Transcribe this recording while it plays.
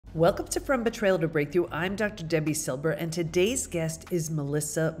Welcome to From Betrayal to Breakthrough. I'm Dr. Debbie Silber, and today's guest is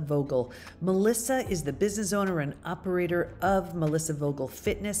Melissa Vogel. Melissa is the business owner and operator of Melissa Vogel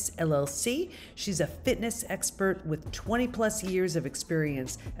Fitness, LLC. She's a fitness expert with 20 plus years of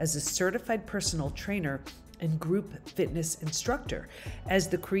experience as a certified personal trainer and group fitness instructor. As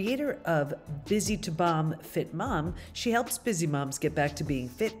the creator of Busy to Bomb Fit Mom, she helps busy moms get back to being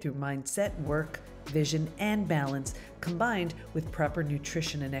fit through mindset, work, vision, and balance, combined with proper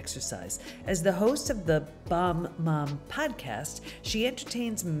nutrition and exercise. As the host of the Bomb Mom podcast, she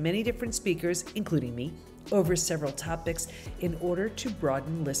entertains many different speakers, including me, over several topics in order to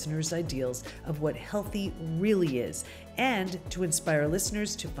broaden listeners' ideals of what healthy really is and to inspire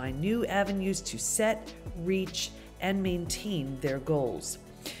listeners to find new avenues to set, reach, and maintain their goals.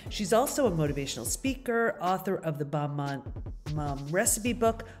 She's also a motivational speaker, author of the Bomb Mom recipe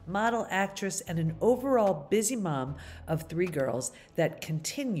book, model, actress, and an overall busy mom of 3 girls that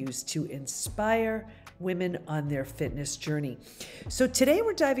continues to inspire women on their fitness journey. So today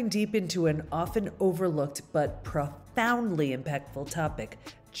we're diving deep into an often overlooked but profoundly impactful topic: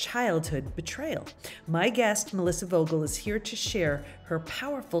 childhood betrayal. My guest, Melissa Vogel, is here to share her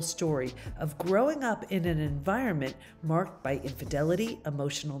powerful story of growing up in an environment marked by infidelity,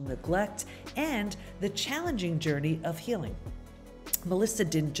 emotional neglect, and the challenging journey of healing. Melissa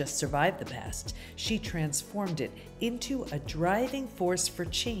didn't just survive the past, she transformed it into a driving force for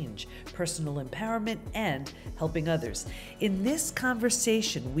change, personal empowerment, and helping others. In this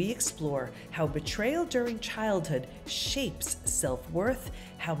conversation, we explore how betrayal during childhood shapes self-worth,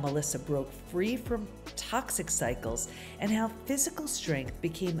 how Melissa broke free from toxic cycles, and how physical strength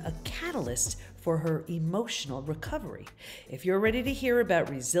became a catalyst for her emotional recovery. If you're ready to hear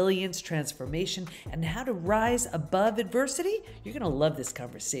about resilience, transformation, and how to rise above adversity, you're going to love this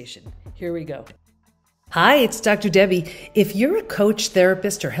conversation. Here we go. Hi, it's Dr. Debbie. If you're a coach,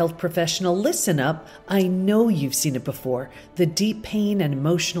 therapist, or health professional, listen up. I know you've seen it before. The deep pain and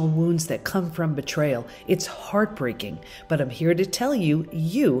emotional wounds that come from betrayal. It's heartbreaking, but I'm here to tell you,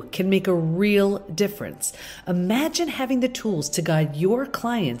 you can make a real difference. Imagine having the tools to guide your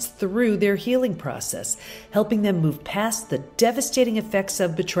clients through their healing process, helping them move past the devastating effects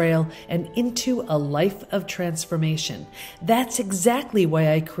of betrayal and into a life of transformation. That's exactly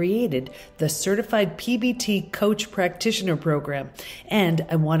why I created the Certified PBT Coach Practitioner Program. And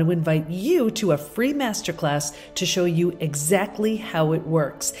I want to invite you to a free masterclass to show you exactly how it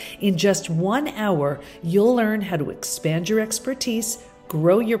works. In just 1 hour, you'll learn how to expand your expertise,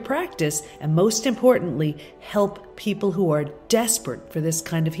 grow your practice, and most importantly, help people who are desperate for this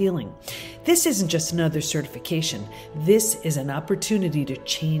kind of healing. This isn't just another certification. This is an opportunity to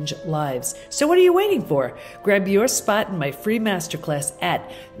change lives. So what are you waiting for? Grab your spot in my free masterclass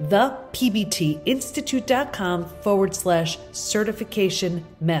at thepbtinstitute.com/certification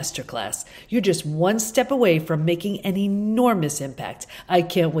masterclass. You're just one step away from making an enormous impact. I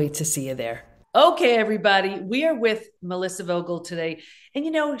can't wait to see you there. Okay, everybody, we are with Melissa Vogel today. And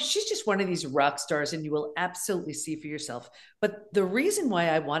you know, she's just one of these rock stars, and you will absolutely see for yourself. But the reason why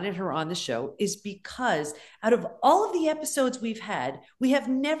I wanted her on the show is because out of all of the episodes we've had, we have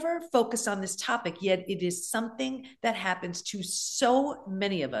never focused on this topic, yet it is something that happens to so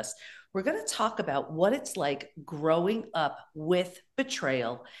many of us. We're going to talk about what it's like growing up with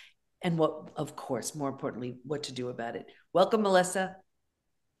betrayal and what, of course, more importantly, what to do about it. Welcome, Melissa.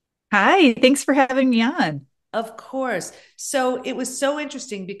 Hi, thanks for having me on. Of course. So it was so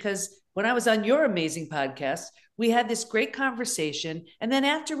interesting because when I was on your amazing podcast, we had this great conversation. And then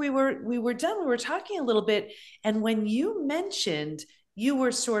after we were done, we were talking a little bit. And when you mentioned you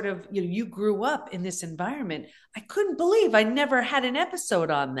were sort of, you grew up in this environment, I couldn't believe I never had an episode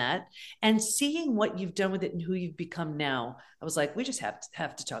on that. And seeing what you've done with it and who you've become now, I was like, we just have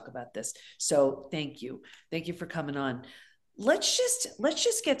to talk about this. So thank you. Thank you for coming on. Let's just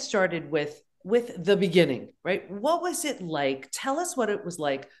get started with the beginning, right? What was it like? Tell us what it was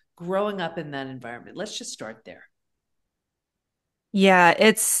like growing up in that environment. Let's just start there. Yeah,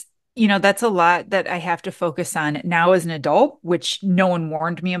 that's a lot that I have to focus on now as an adult, which no one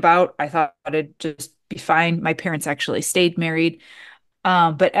warned me about. I thought it'd just be fine. My parents actually stayed married.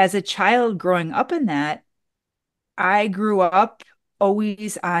 But as a child growing up in that, I grew up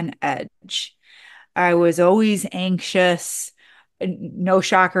always on edge. I was always anxious. No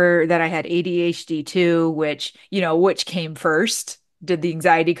shocker that I had ADHD too, which came first? Did the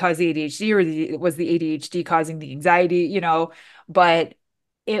anxiety cause the ADHD, or was the ADHD causing the anxiety? But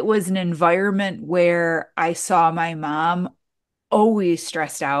it was an environment where I saw my mom always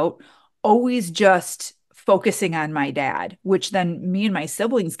stressed out, always just focusing on my dad, which then me and my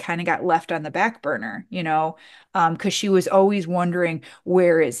siblings kind of got left on the back burner, because she was always wondering,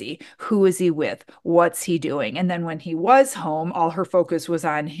 where is he? Who is he with? What's he doing? And then when he was home, all her focus was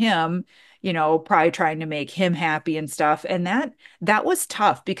on him, probably trying to make him happy and stuff. And that was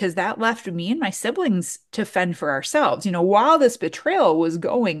tough because that left me and my siblings to fend for ourselves. While this betrayal was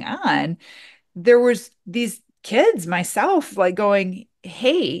going on, there was these kids, myself, like going,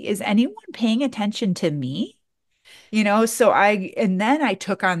 hey, is anyone paying attention to me? And then I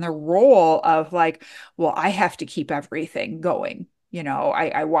took on the role of like, well, I have to keep everything going.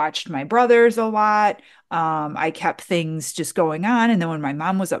 I watched my brothers a lot. I kept things just going on. And then when my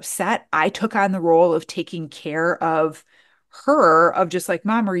mom was upset, I took on the role of taking care of her, of just like,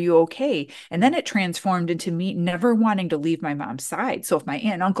 Mom, are you okay? And then it transformed into me never wanting to leave my mom's side. So if my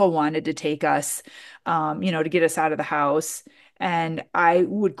aunt and uncle wanted to take us, to get us out of the house, and I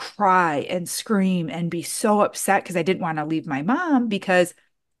would cry and scream and be so upset because I didn't want to leave my mom because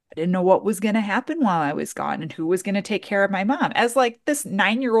I didn't know what was going to happen while I was gone and who was going to take care of my mom as like this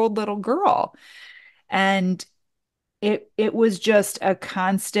 9-year-old little girl. And it was just a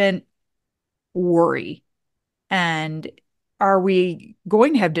constant worry. And are we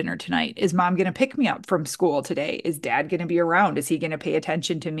going to have dinner tonight? Is mom going to pick me up from school today? Is dad going to be around? Is he going to pay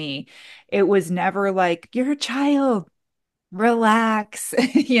attention to me? It was never like, you're a child, relax,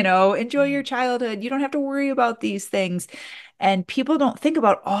 enjoy your childhood. You don't have to worry about these things. And people don't think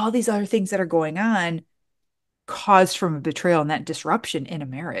about all these other things that are going on caused from a betrayal and that disruption in a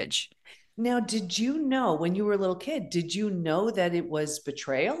marriage. Now, did you know when you were a little kid, did you know that it was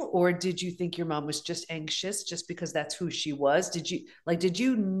betrayal, or did you think your mom was just anxious just because that's who she was? Did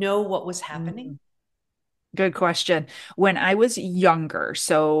you know what was happening? Mm. Good question. When I was younger,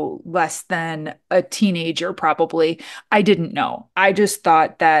 so less than a teenager, probably, I didn't know. I just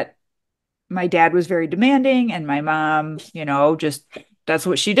thought that my dad was very demanding and my mom, just that's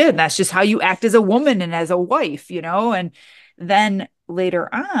what she did. That's just how you act as a woman and as a wife. And then later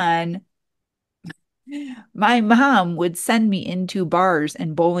on, my mom would send me into bars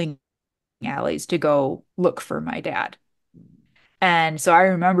and bowling alleys to go look for my dad. And so I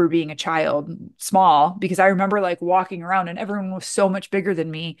remember being a child, small, because I remember like walking around and everyone was so much bigger than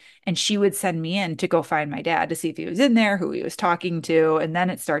me. And she would send me in to go find my dad to see if he was in there, who he was talking to. And then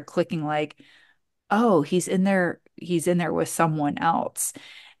it started clicking like, oh, he's in there with someone else.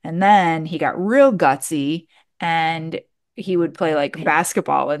 And then he got real gutsy and he would play like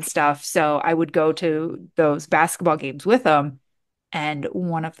basketball and stuff. So I would go to those basketball games with him, and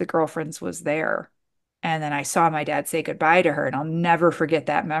one of the girlfriends was there. And then I saw my dad say goodbye to her, and I'll never forget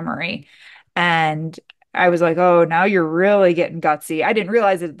that memory. And I was like, oh, now you're really getting gutsy. I didn't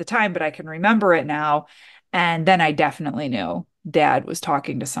realize it at the time, but I can remember it now. And then I definitely knew dad was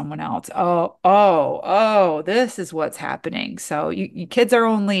talking to someone else. Oh, this is what's happening. So you kids are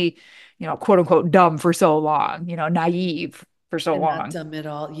only, quote unquote, dumb for so long, naive for so And not long. dumb at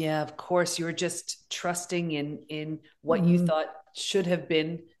all. Yeah, of course. You were just trusting in what you Mhm. thought should have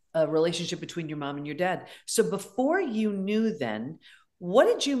been a relationship between your mom and your dad. So before you knew then, what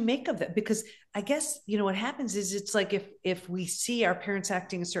did you make of that? Because I guess, what happens is it's like if we see our parents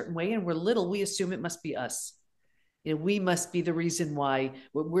acting a certain way and we're little, we assume it must be us. We must be the reason why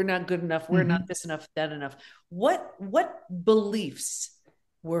we're not good enough, we're not Mhm. this enough, that enough. What beliefs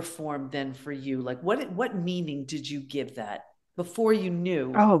were formed then for you? Like what meaning did you give that before you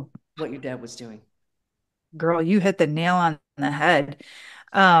knew Oh, what your dad was doing? girl, you hit the nail on the head.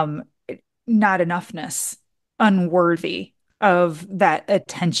 Um, Not enoughness, unworthy of that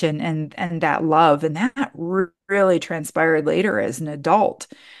attention and that love, and that really transpired later as an adult.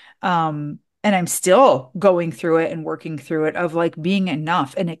 And I'm still going through it and working through it of like being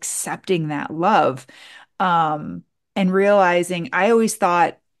enough and accepting that love. Um, and realizing I always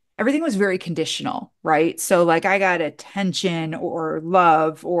thought everything was very conditional, right? So like I got attention or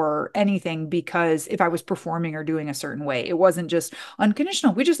love or anything because if I was performing or doing a certain way, it wasn't just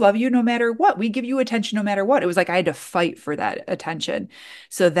unconditional. We just love you no matter what. We give you attention no matter what. It was like I had to fight for that attention.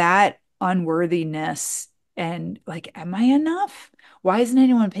 So that unworthiness and like, am I enough? Why isn't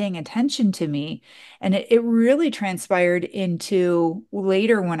anyone paying attention to me? And it really transpired into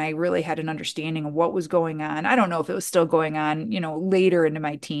later when I really had an understanding of what was going on. I don't know if it was still going on, later into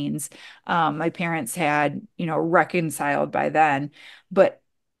my teens. My parents had, reconciled by then, but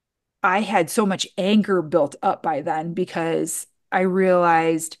I had so much anger built up by then because I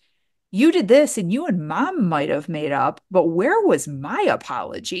realized you did this and you and mom might have made up, but where was my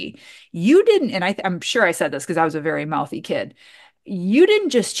apology? You didn't, and I'm sure I said this because I was a very mouthy kid. You didn't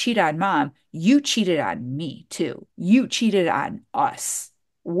just cheat on mom, you cheated on me too. You cheated on us.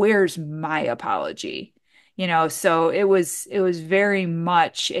 Where's my apology? So it was very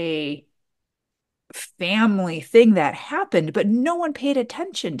much a family thing that happened, but no one paid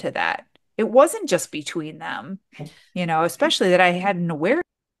attention to that. It wasn't just between them, especially that I hadn't aware.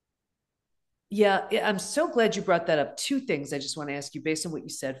 Yeah, yeah, I'm so glad you brought that up. Two things I just want to ask you based on what you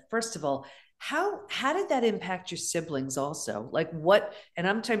said. First of all, how did that impact your siblings also? Like what, and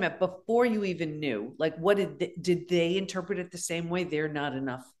I'm talking about before you even knew, like what did they interpret it the same way? They're not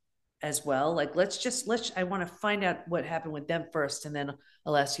enough as well. Like let's I want to find out what happened with them first, and then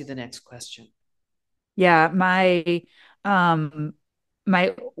I'll ask you the next question. Yeah, um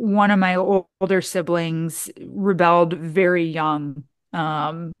my one of my older siblings rebelled very young.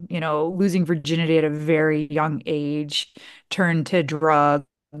 Losing virginity at a very young age, turned to drugs,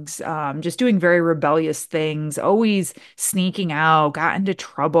 just doing very rebellious things, always sneaking out, got into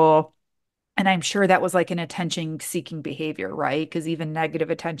trouble. And I'm sure that was like an attention seeking behavior, right? Because even negative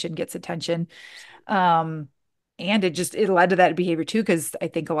attention gets attention. Um, and it led to that behavior too, because I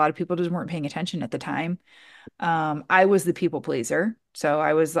think a lot of people just weren't paying attention at the time. I was the people pleaser. So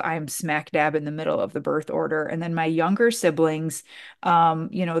I'm smack dab in the middle of the birth order. And then my younger siblings,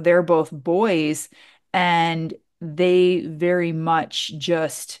 they're both boys and they very much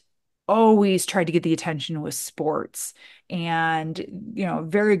just always tried to get the attention with sports and,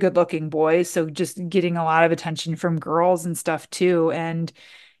 very good looking boys. So just getting a lot of attention from girls and stuff too. And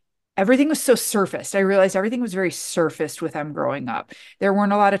everything was so surfaced. I realized everything was very surfaced with them growing up. There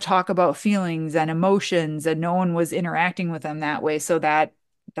weren't a lot of talk about feelings and emotions, and no one was interacting with them that way. So that's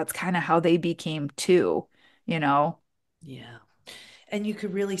kind of how they became too, you know? Yeah. And you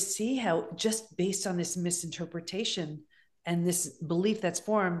could really see how just based on this misinterpretation and this belief that's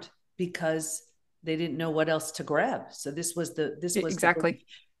formed because they didn't know what else to grab. So this was the belief. Exactly.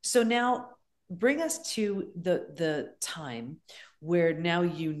 So now bring us to the time where now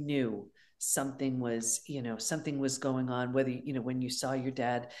you knew something was going on, whether when you saw your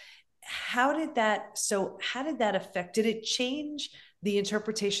dad. How did that affect, did it change the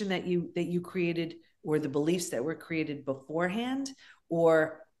interpretation that you created, or the beliefs that were created beforehand,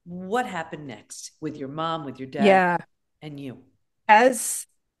 or what happened next with your mom, with your dad, Yeah. and you? As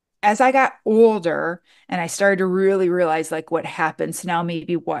as I got older and I started to really realize like what happens now,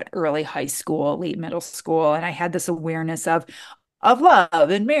 maybe what early high school, late middle school, and I had this awareness of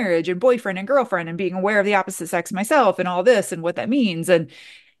love and marriage and boyfriend and girlfriend and being aware of the opposite sex myself and all this and what that means. And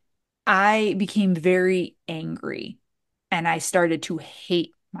I became very angry and I started to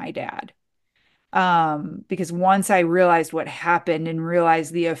hate my dad. Because once I realized what happened and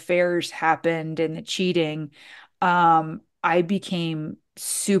realized the affairs happened and the cheating, I became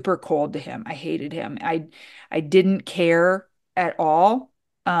super cold to him. I hated him. I didn't care at all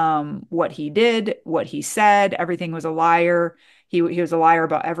what he did, what he said. Everything was a liar. He was a liar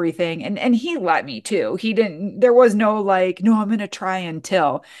about everything. And he let me too. He didn't, there was no like, no, I'm gonna try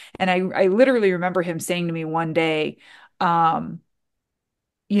until. And I literally remember him saying to me one day, um,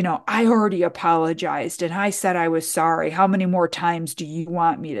 I already apologized and I said I was sorry. How many more times do you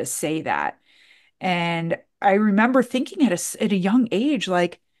want me to say that? And I remember thinking at a young age,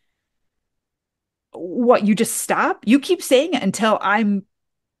 like, what, you just stop? You keep saying it until I'm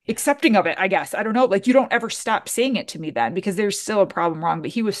Yeah. accepting of it, I guess. I don't know. Like, you don't ever stop saying it to me then because there's still a problem wrong.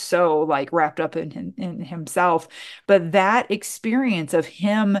 But he was so like wrapped up in himself. But that experience of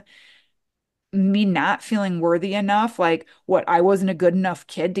him, me not feeling worthy enough, like what, I wasn't a good enough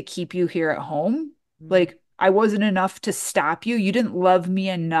kid to keep you here at home. Mm. Like I wasn't enough to stop you. You didn't love me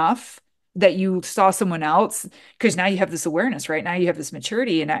enough that you saw someone else because now you have this awareness, right? Now you have this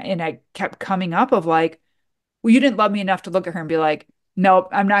maturity. And I kept coming up of like, well, you didn't love me enough to look at her and be like, nope,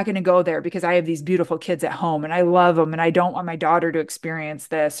 I'm not going to go there because I have these beautiful kids at home and I love them and I don't want my daughter to experience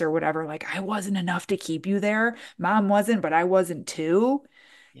this or whatever. Like I wasn't enough to keep you there. Mom wasn't, but I wasn't too,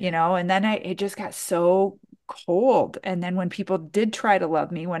 Yeah. and then it just got so cold. And then when people did try to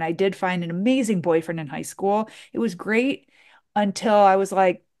love me, when I did find an amazing boyfriend in high school, it was great until I was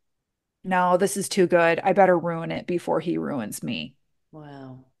like, no, this is too good. I better ruin it before he ruins me.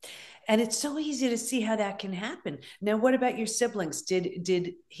 Wow. And it's so easy to see how that can happen. Now, what about your siblings? Did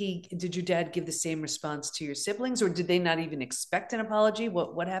your dad give the same response to your siblings, or did they not even expect an apology?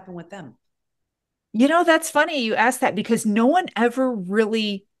 What happened with them? That's funny you asked that because no one ever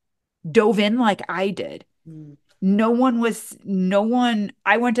really dove in like I did. Mm.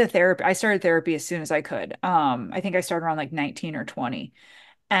 I went to therapy. I started therapy as soon as I could. I think I started around like 19 or 20.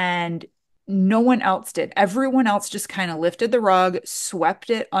 And no one else did. Everyone else just kind of lifted the rug, swept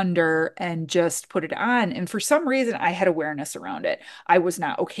it under, and just put it on. And for some reason, I had awareness around it. I was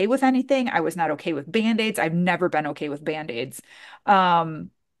not okay with anything. I was not okay with band-aids. I've never been okay with band-aids.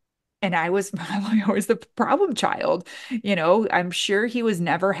 Um, And I was I was the problem child. I'm sure he was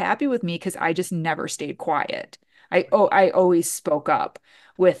never happy with me because I just never stayed quiet. I always spoke up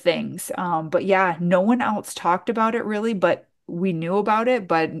with things. But yeah, no one else talked about it really, but we knew about it.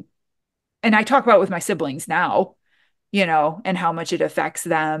 But and I talk about it with my siblings now, and how much it affects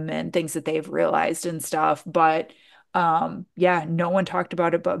them and things that they've realized and stuff. But yeah, no one talked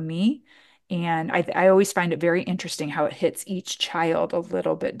about it but me. And I always find it very interesting how it hits each child a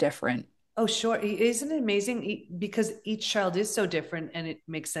little bit different. Oh, sure. Isn't it amazing? Because each child is so different, and it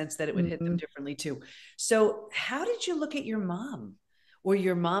makes sense that it would hit them Mhm. differently too. So, how did you look at your mom, or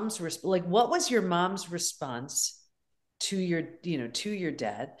your mom's like? What was your mom's response to your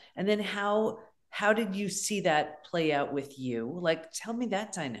dad, and then how did you see that play out with you? Like, tell me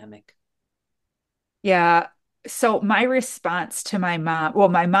that dynamic. Yeah. So my response to my mom, well,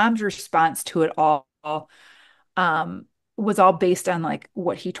 my mom's response to it all, um, was all based on like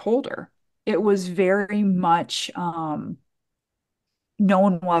what he told her. It was very much, no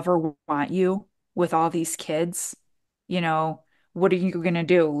one will ever want you with all these kids. You know, what are you going to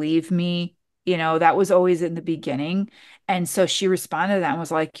do? Leave me? That was always in the beginning. And so she responded to that and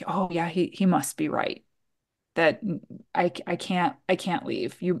was like, "Oh yeah, he must be right. That I can't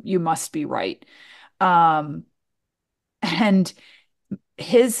leave. You must be right." Um, and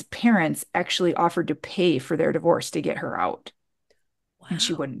his parents actually offered to pay for their divorce to get her out, and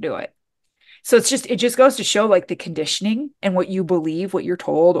she Wow. wouldn't do it. So it just goes to show like the conditioning and what you believe, what you're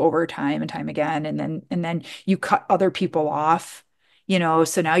told over time and time again, and then you cut other people off,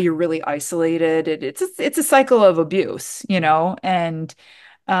 so now you're really isolated. It's a cycle of abuse, and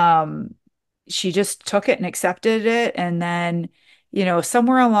um she just took it and accepted it. And then,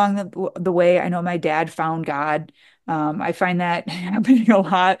 somewhere along the way, I know my dad found God. I find that happening a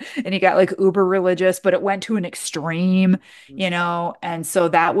lot. And he got like uber religious, but it went to an extreme, and so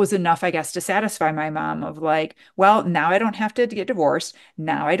that was enough, I guess, to satisfy my mom of like, well, now I don't have to get divorced.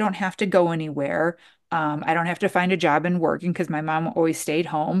 Now I don't have to go anywhere. I don't have to find a job and working because my mom always stayed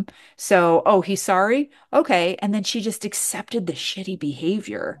home. So, oh, he's sorry? Okay. And then she just accepted the shitty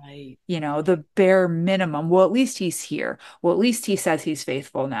behavior, Right. the bare minimum. Well, at least he's here. Well, at least he says he's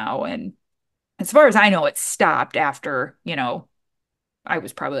faithful now. And as far as I know, it stopped after, I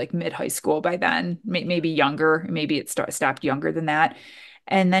was probably like mid high school by then, maybe younger. Maybe it stopped younger than that.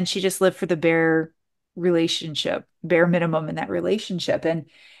 And then she just lived for the bare minimum in that relationship.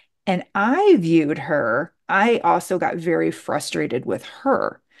 And I also got very frustrated with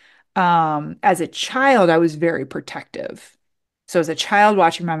her. As a child, I was very protective. So as a child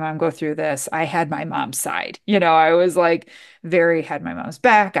watching my mom go through this, I had my mom's side. I was like had my mom's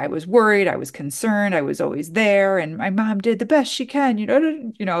back. I was worried, I was concerned, I was always there, and my mom did the best she can,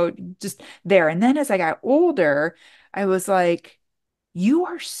 just there. And then as I got older, I was like, you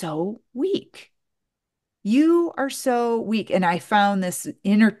are so weak. You are so weak. And I found this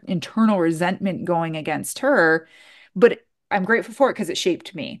internal resentment going against her. But I'm grateful for it because it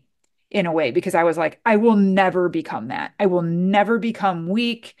shaped me in a way, because I was like, I will never become that. I will never become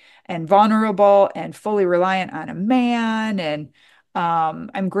weak and vulnerable and fully reliant on a man. And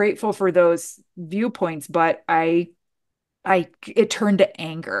I'm grateful for those viewpoints, but it turned to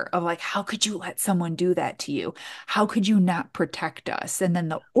anger of like, how could you let someone do that to you? How could you not protect us? And then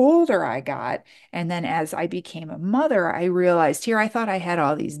the older I got, and then as I became a mother, I realized here, I thought I had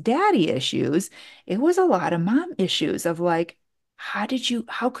all these daddy issues. It was a lot of mom issues of like,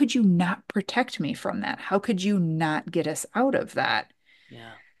 how could you not protect me from that? How could you not get us out of that?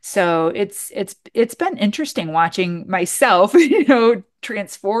 Yeah. So it's been interesting watching myself,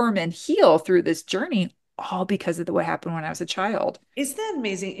 transform and heal through this journey, all because of what happened when I was a child. Isn't that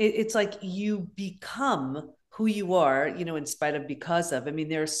amazing? It's like you become who you are, in spite of, because of. I mean,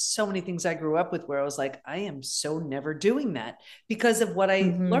 there are so many things I grew up with where I was like, I am so never doing that because of what I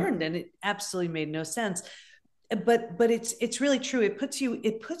Hmm. learned, and it absolutely made no sense. But it's really true. It puts you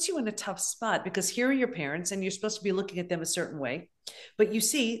in a tough spot because here are your parents, and you're supposed to be looking at them a certain way, but you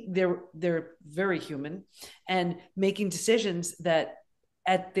see they're very human and making decisions that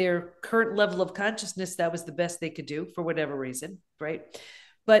at their current level of consciousness, that was the best they could do for whatever reason, right?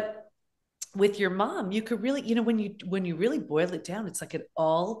 But with your mom, you could really, when you really boil it down, it's like it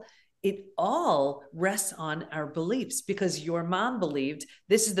all rests on our beliefs, because your mom believed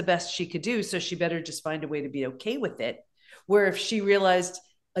this is the best she could do, so she better just find a way to be okay with it. Where if she realized,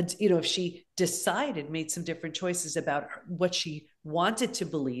 if she decided, made some different choices about what she wanted to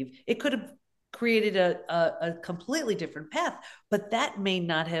believe, it could have created a completely different path. But that may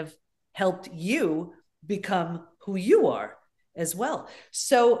not have helped you become who you are as well.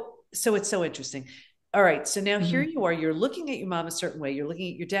 So it's so interesting. All right. So now here Mhm. you are. You're looking at your mom a certain way. You're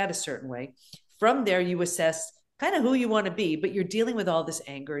looking at your dad a certain way. From there, you assess kind of who you want to be, but you're dealing with all this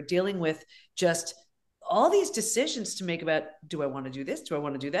anger, dealing with just all these decisions to make about, do I want to do this? Do I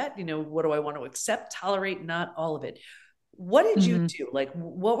want to do that? What do I want to accept, tolerate? Not all of it. What did you Mhm. do? Like,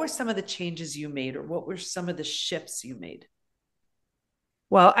 what were some of the changes you made, or what were some of the shifts you made?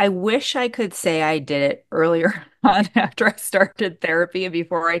 Well, I wish I could say I did it earlier on after I started therapy and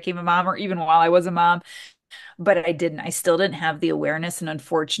before I became a mom, or even while I was a mom, but I didn't. I still didn't have the awareness. And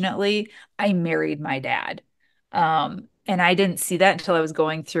unfortunately, I married my dad. And I didn't see that until I was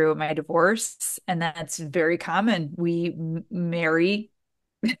going through my divorce. And that's very common. We marry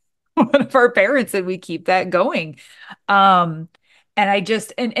one of our parents and we keep that going. Um, and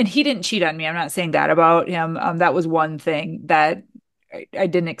and he didn't cheat on me. I'm not saying that about him. That was one thing that I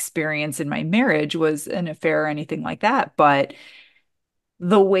didn't experience in my marriage was an affair or anything like that. But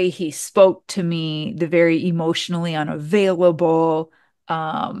the way he spoke to me, the very emotionally unavailable,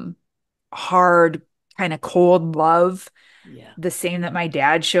 um, hard, kind of cold love, Yeah. the same that my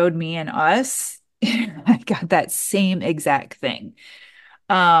dad showed me and us, I got that same exact thing.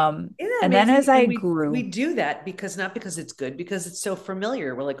 Isn't that And then amazing? as And I we grew, do that because not because it's good, because it's so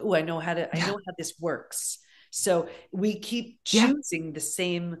familiar. We're like, oh, I yeah, know how this works. So we keep yeah, choosing the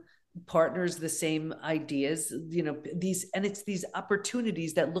same partners, the same ideas, and it's these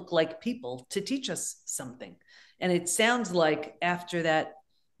opportunities that look like people to teach us something. And it sounds like after that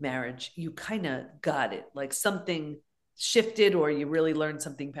marriage, you kind of got it, like something shifted, or you really learned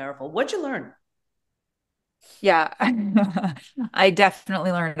something powerful. What'd you learn? yeah. I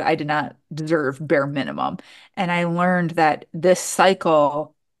definitely learned I did not deserve bare minimum. And I learned that this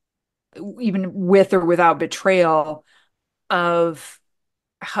cycle, even with or without betrayal, of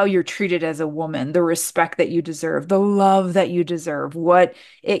how you're treated as a woman, the respect that you deserve, the love that you deserve, what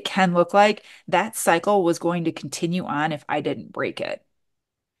it can look like, that cycle was going to continue on if I didn't break it.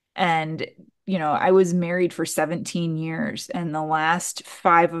 And, I was married for 17 years, and the last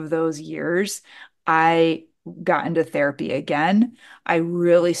 5 of those years, I got into therapy again. I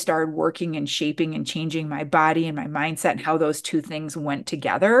really started working and shaping and changing my body and my mindset and how those two things went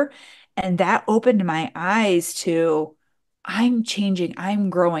together. And that opened my eyes to I'm changing, I'm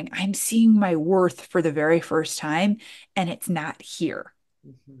growing, I'm seeing my worth for the very first time, and it's not here.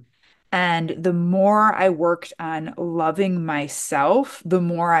 Mhm. And the more I worked on loving myself, the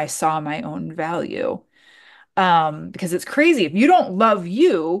more I saw my own value. Because it's crazy. If you don't love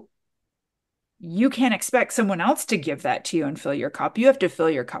you, you can't expect someone else to give that to you and fill your cup. You have to fill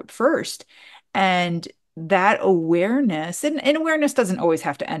your cup first. And that awareness, and awareness doesn't always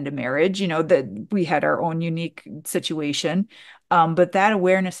have to end a marriage, that we had our own unique situation. But that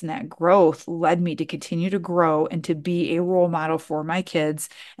awareness and that growth led me to continue to grow and to be a role model for my kids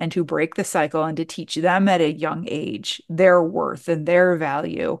and to break the cycle and to teach them at a young age their worth and their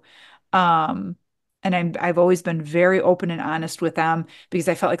value. Um, and I've always been very open and honest with them because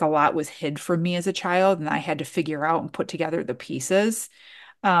I felt like a lot was hid from me as a child and I had to figure out and put together the pieces.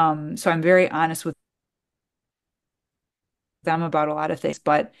 So I'm very honest with them about a lot of things,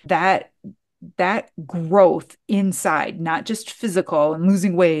 but that growth inside, not just physical and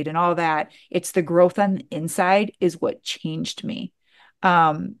losing weight and all that, it's the growth on the inside is what changed me.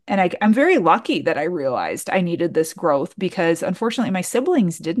 And I'm very lucky that I realized I needed this growth because unfortunately my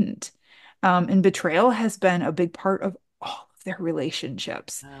siblings didn't. And betrayal has been a big part of all of their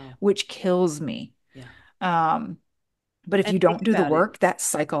relationships, Wow. which kills me. Yeah. Um, but if And you think don't do the about it. work, that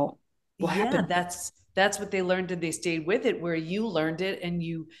cycle will Yeah, happen. that's what they learned and they stayed with it, where you learned it and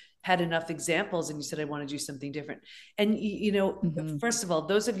you had enough examples and you said, I want to do something different. And Mhm. first of all,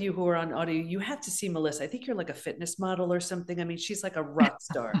 those of you who are on audio, you have to see Melissa. I think you're like a fitness model or something. I mean, she's like a rock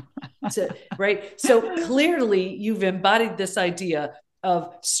star. So, right. So clearly you've embodied this idea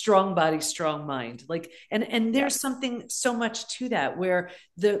of strong body, strong mind. Like, and there's Yes. something so much to that, where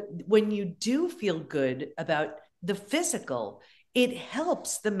when you do feel good about the physical, it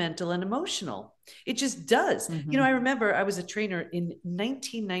helps the mental and emotional. It just does. Hmm. I remember I was a trainer in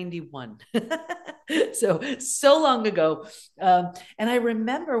 1991. So long ago. And I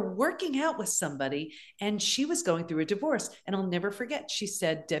remember working out with somebody, and she was going through a divorce. And I'll never forget, she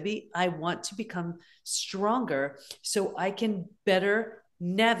said, Debbie, I want to become stronger so I can better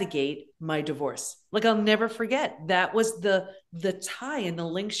navigate my divorce. Like, I'll never forget. That was the tie and the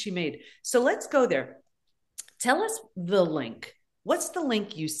link she made. So let's go there. Tell us the link. What's the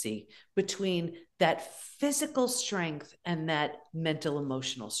link you see between that physical strength and that mental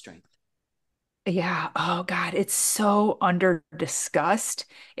emotional strength? Yeah. Oh God, it's so under discussed.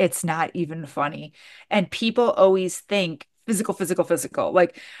 It's not even funny. And people always think physical, physical, physical.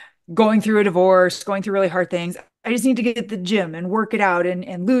 Like going through a divorce, going through really hard things. I just need to get to the gym and work it out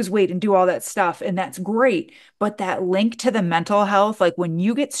and lose weight and do all that stuff. And that's great. But that link to the mental health, like when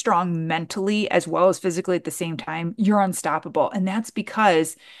you get strong mentally as well as physically at the same time, you're unstoppable. And that's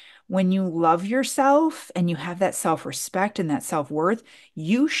because when you love yourself and you have that self-respect and that self-worth,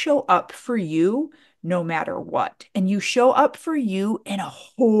 you show up for you no matter what. And you show up for you in a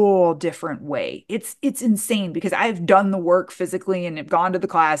whole different way. It's insane because I've done the work physically and have gone to the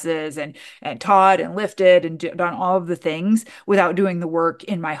classes and taught and lifted and done all of the things without doing the work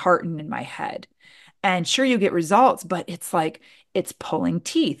in my heart and in my head. And sure, you get results, but it's like it's pulling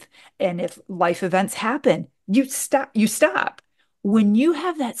teeth. And if life events happen, you stop. When you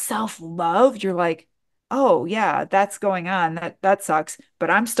have that self-love, you're like, oh yeah, that's going on. That sucks, but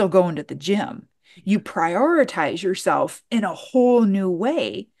I'm still going to the gym. You prioritize yourself in a whole new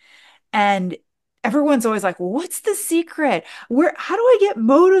way. And everyone's always like, well, what's the secret? How do I get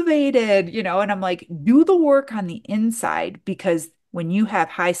motivated? And I'm like, do the work on the inside because when you have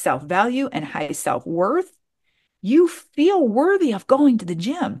high self-value and high self-worth, you feel worthy of going to the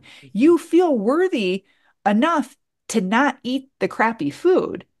gym. Mhm. You feel worthy enough to not eat the crappy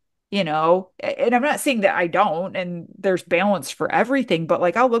food, And I'm not saying that I don't, and there's balance for everything, but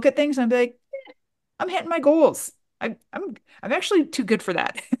like I'll look at things and be like, I'm hitting my goals. I'm actually too good for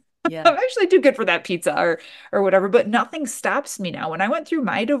that. Yeah. I'm actually too good for that pizza or whatever, but nothing stops me now. When I went through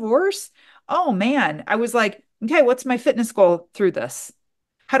my divorce, oh man, I was like, okay, what's my fitness goal through this?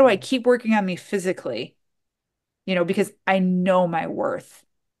 How do I Yeah. keep working on me physically? Because I know my worth.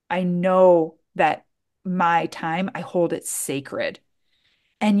 I know that my time, I hold it sacred.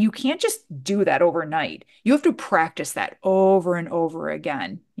 And you can't just do that overnight. You have to practice that over and over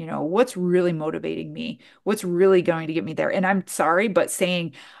again. What's really motivating me? What's really going to get me there? And I'm sorry, but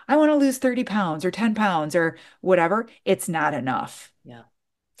saying, I want to lose 30 pounds or 10 pounds or whatever, it's not enough. Yeah.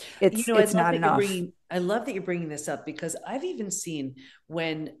 It's it's not enough. I love that you're bringing this up because I've even seen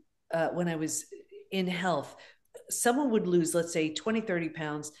when I was in health, someone would lose, let's say 20, 30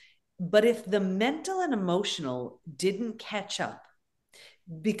 pounds, but if the mental and emotional didn't catch up,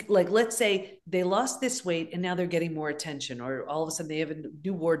 like let's say they lost this weight and now they're getting more attention, or all of a sudden they have a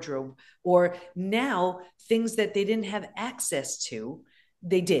new wardrobe, or now things that they didn't have access to,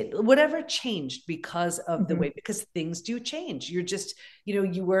 they did, whatever changed because of the Mhm. weight, because things do change. You're just,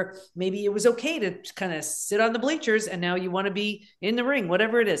 you were, maybe it was okay to kind of sit on the bleachers and now you want to be in the ring,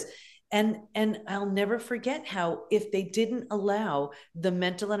 whatever it is. And I'll never forget how if they didn't allow the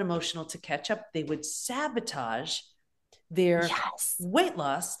mental and emotional to catch up, they would sabotage their Yes. weight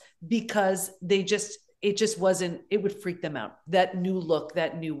loss because it just wasn't, it would freak them out, that new look,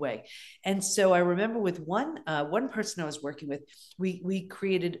 that new way. And so I remember with one person I was working with, we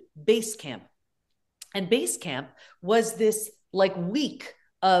created base camp. And base camp was this like week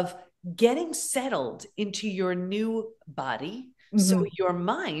of getting settled into your new body so Mhm. your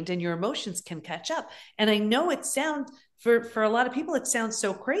mind and your emotions can catch up. And I know it sounds, for a lot of people it sounds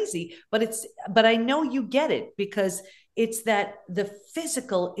so crazy, but I know you get it because it's that the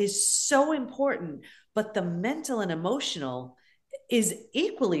physical is so important, but the mental and emotional is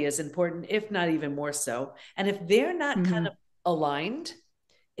equally as important, if not even more so. And if they're not kind of Mhm. aligned,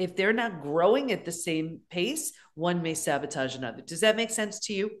 if they're not growing at the same pace, one may sabotage another. Does that make sense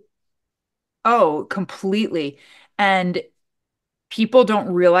to you? Oh, completely. And people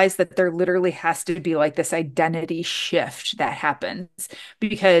don't realize that there literally has to be like this identity shift that happens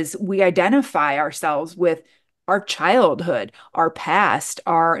because we identify ourselves with our childhood, our past,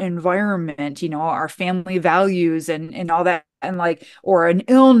 our environment, our family values and all that, and like, or an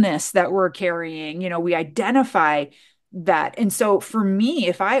illness that we're carrying, we identify that. And so for me,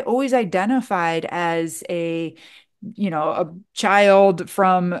 if I always identified as a child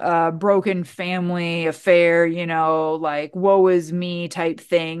from a broken family affair, like woe is me type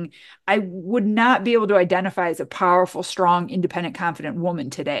thing, I would not be able to identify as a powerful, strong, independent, confident woman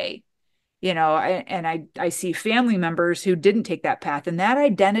today. And I see family members who didn't take that path, and that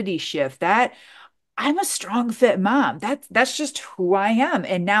identity shift, that I'm a strong fit mom. That's just who I am.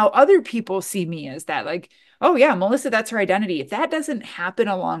 And now other people see me as that, like, oh yeah, Melissa, that's her identity. If that doesn't happen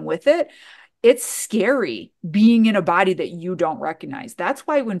along with it, it's scary being in a body that you don't recognize. That's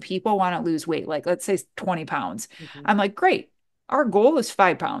why when people want to lose weight, like let's say 20 pounds, Mhm. I'm like, great. Our goal is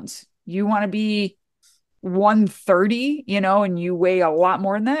 5 pounds. You want to be 130, and you weigh a lot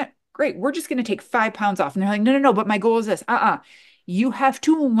more than that. Great. We're just going to take 5 pounds off. And they're like, no, no, no, but my goal is this. You have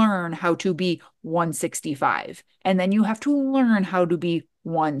to learn how to be 165. And then you have to learn how to be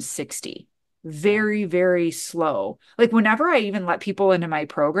 160. Yeah. Very, very slow. Like whenever I even let people into my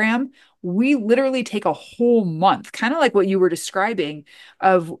program, we literally take a whole month, kind of like what you were describing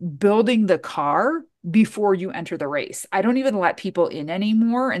of building the car before you enter the race. I don't even let people in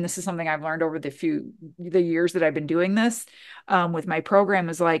anymore. And this is something I've learned over the years that I've been doing this with my program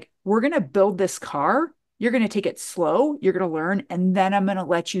is like, we're going to build this car. You're going to take it slow. You're going to learn. And then I'm going to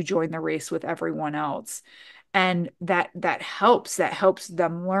let you join the race with everyone else. And that helps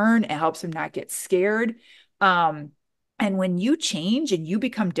them learn. It helps them not get scared. Um, and when you change and you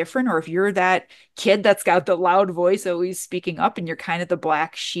become different, or if you're that kid that's got the loud voice always speaking up and you're kind of the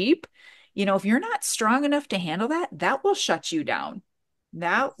black sheep, if you're not strong enough to handle that, that will shut you down.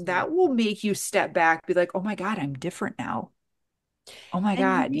 That will Exactly. make you step back, be like, oh my God, I'm different now. Oh my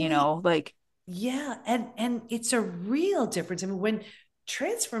And you God, really, like, yeah, and it's a real difference. I mean, when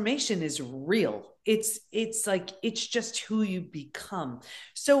transformation is real, it's like it's just who you become.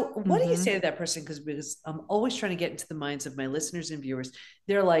 So, what do you mhm. say to that person? Because I'm always trying to get into the minds of my listeners and viewers.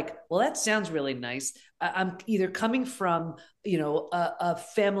 They're like, "Well, that sounds really nice. I'm either coming from, a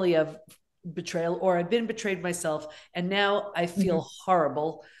family of betrayal, or I've been betrayed myself, and now I Mhm. feel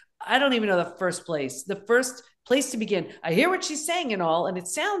horrible. I don't even know the first place. The first place to begin. I hear what she's saying and all, and it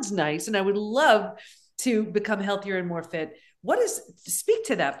sounds nice, and I would love to become healthier and more fit. What is speak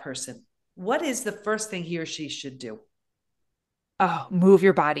to that person? What is the first thing he or she should do? Oh, move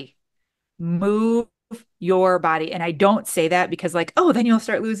your body. Move your body. And I don't say that because, like, oh, then you'll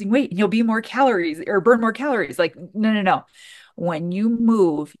start losing weight and you'll be more calories or burn more calories. Like, no, no, no. When you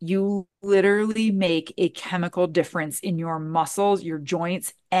move, you literally make a chemical difference in your muscles, your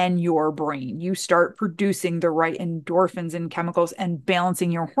joints, and your brain. You start producing the right endorphins and chemicals and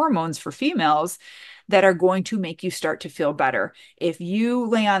balancing your hormones for females that are going to make you start to feel better. If you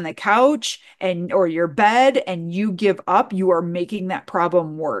lay on the couch and or your bed and you give up, you are making that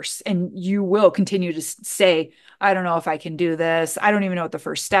problem worse. And you will continue to say, I don't know if I can do this. I don't even know what the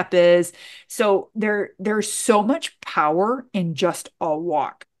first step is. So there's so much power in just a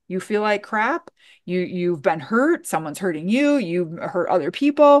walk. You feel like crap, you've been hurt, someone's hurting you, you've hurt other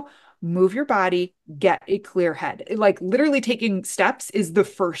people. Move your body, get a clear head. Like literally taking steps is the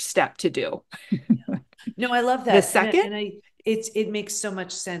first step to do. No, I love The that, and second, it makes so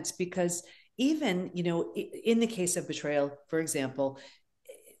much sense because even in the case of betrayal, for example,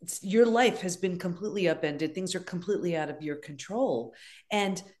 your life has been completely upended. Things are completely out of your control,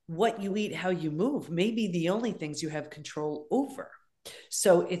 and what you eat, how you move, may be the only things you have control over.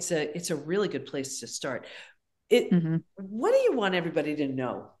 So it's a really good place to start. It. mhm, What do you want everybody to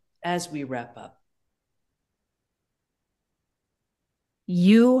know as we wrap up?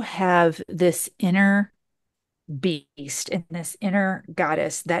 you have this inner beast and this inner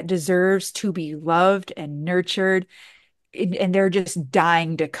goddess that deserves to be loved and nurtured, and they're just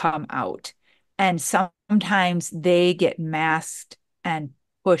dying to come out. And sometimes they get masked and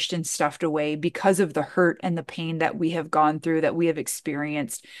pushed and stuffed away because of the hurt and the pain that we have gone through, that we have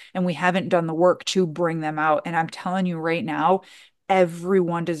experienced, and we haven't done the work to bring them out. And I'm telling you right now,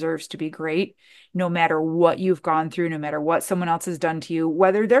 everyone deserves to be great, no matter what you've gone through, no matter what someone else has done to you,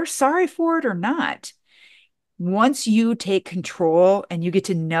 whether they're sorry for it or not. Once you take control and you get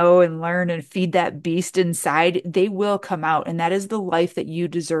to know and learn and feed that beast inside, they will come out. And that is the life that you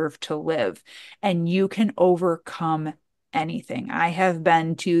deserve to live. And you can overcome anything. I have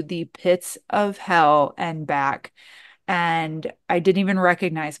been to the pits of hell and back, and I didn't even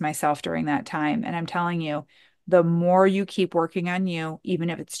recognize myself during that time. And I'm telling you, the more you keep working on you, even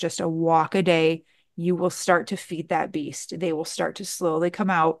if it's just a walk a day, you will start to feed that beast. They will start to slowly come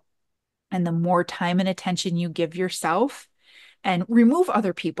out, and the more time and attention you give yourself and remove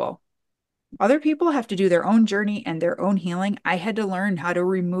other people. Other people have to do their own journey and their own healing. I had to learn how to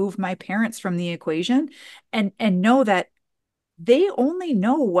remove my parents from the equation and know that they only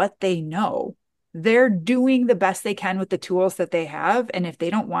know what they know. They're doing the best they can with the tools that they have. And if they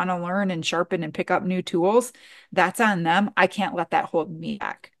don't want to learn and sharpen and pick up new tools, that's on them. I can't let that hold me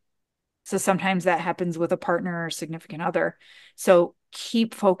back. So sometimes that happens with a partner or significant other. So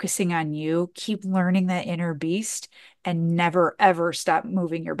keep focusing on you, keep learning that inner beast, and never, ever stop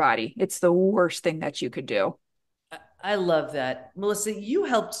moving your body. It's the worst thing that you could do. I love that. Melissa, you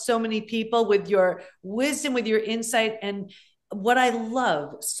helped so many people with your wisdom, with your insight. And what I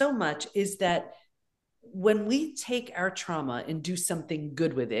love so much is that when we take our trauma and do something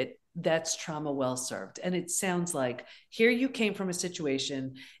good with it, that's trauma well served. And it sounds like here you came from a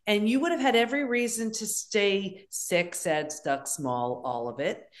situation and you would have had every reason to stay sick, sad, stuck, small, all of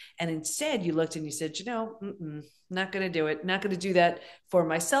it. And instead, you looked and you said, not going to do it. Not going to do that for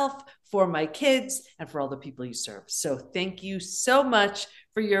myself, for my kids, and for all the people you serve. So thank you so much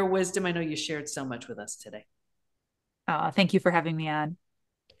for your wisdom. I know you shared so much with us today. Thank you for having me on.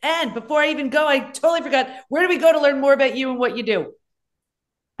 And before I even go, I totally forgot. Where do we go to learn more about you and what you do?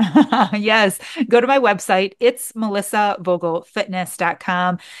 Yes, go to my website. It's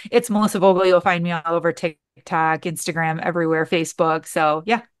melissavogelfitness.com. It's Melissa Vogel. You'll find me all over TikTok, Instagram, everywhere, Facebook. So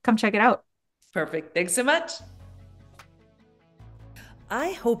yeah, come check it out. Perfect. Thanks so much.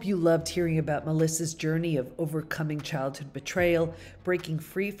 I hope you loved hearing about Melissa's journey of overcoming childhood betrayal, breaking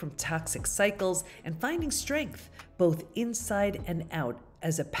free from toxic cycles, and finding strength both inside and out,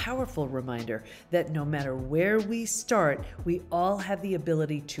 as a powerful reminder that no matter where we start, we all have the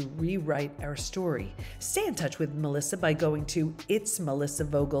ability to rewrite our story. Stay in touch with Melissa by going to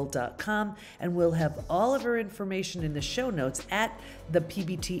itsmelissavogel.com, and we'll have all of her information in the show notes at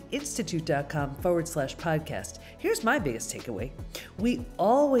thepbtinstitute.com/podcast. Here's my biggest takeaway. We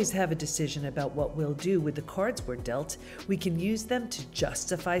always have a decision about what we'll do with the cards we're dealt. We can use them to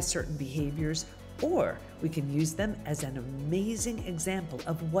justify certain behaviors, or we can use them as an amazing example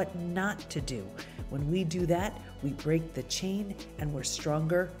of what not to do. When we do that, we break the chain and we're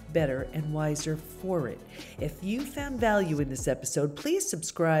stronger, better, and wiser for it. If you found value in this episode, please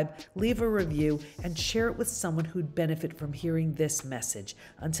subscribe, leave a review, and share it with someone who'd benefit from hearing this message.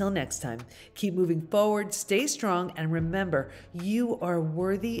 Until next time, keep moving forward, stay strong, and remember, you are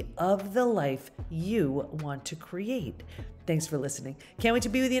worthy of the life you want to create. Thanks for listening. Can't wait to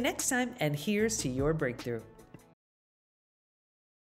be with you next time, and here's to your breakthrough.